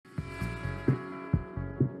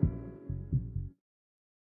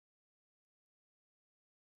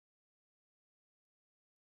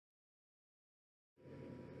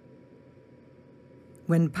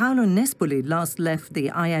When Paolo Nespoli last left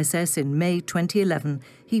the ISS in May 2011,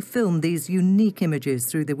 he filmed these unique images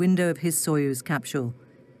through the window of his Sojuz capsule.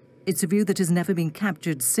 It's a view that has never been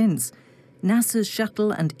captured since. NASA's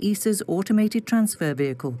shuttle and ESA's automated transfer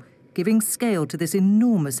vehicle, giving scale to this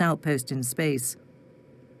enormous outpost in space.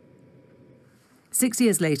 6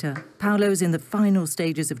 years later, Paolo's in the final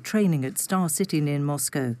stages of training at Star City near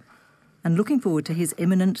Moscow and looking forward to his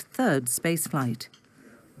imminent third spaceflight.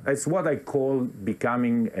 It's what I call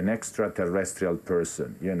becoming an extraterrestrial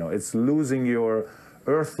person. You know, it's losing your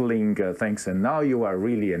earthling things, and now you are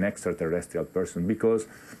really an extraterrestrial person because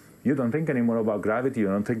you don't think anymore about gravity, you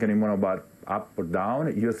don't think anymore about up or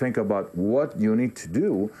down. You think about what you need to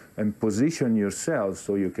do and position yourself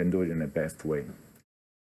so you can do it in the best way.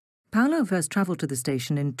 Paolo first traveled to the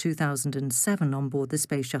station in 2007 on board the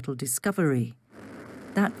Space Shuttle Discovery.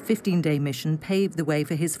 That 15-day mission paved the way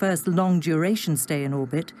for his first long-duration stay in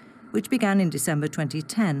orbit, which began in December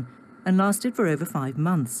 2010 and lasted for over 5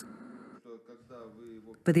 months.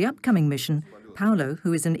 For the upcoming mission, Paolo,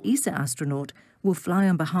 who is an ESA astronaut, will fly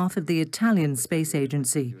on behalf of the Italian Space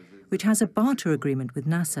Agency, which has a barter agreement with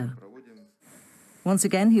NASA. Once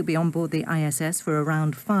again, he'll be on board the ISS for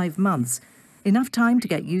around 5 months, enough time to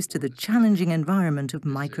get used to the challenging environment of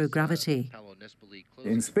microgravity.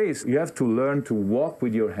 In space, you have to learn to walk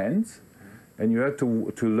with your hands, and you have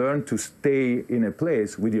to learn to stay in a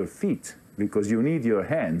place with your feet, because you need your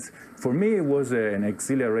hands. For me, it was an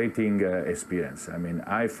exhilarating experience. I mean,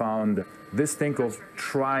 I found this thing of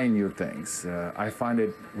trying new things, I find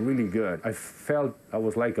it really good. I felt I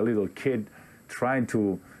was like a little kid trying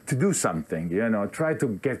to do something, you know, try to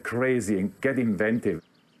get crazy and get inventive.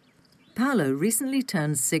 Paolo recently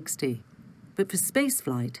turned 60, but for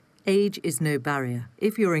spaceflight, age is no barrier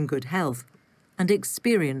if you're in good health, and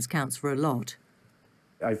experience counts for a lot.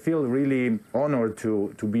 I feel really honored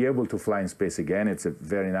to be able to fly in space again. It's a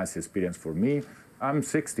very nice experience for me. I'm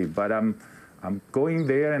 60, but I'm going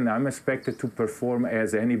there and I'm expected to perform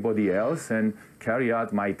as anybody else and carry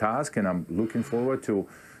out my task, and I'm looking forward to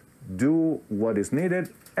do what is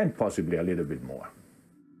needed and possibly a little bit more.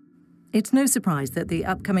 It's no surprise that the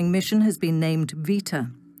upcoming mission has been named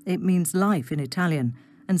Vita. It means life in Italian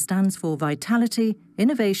and stands for vitality,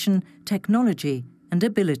 innovation, technology, and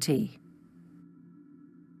ability.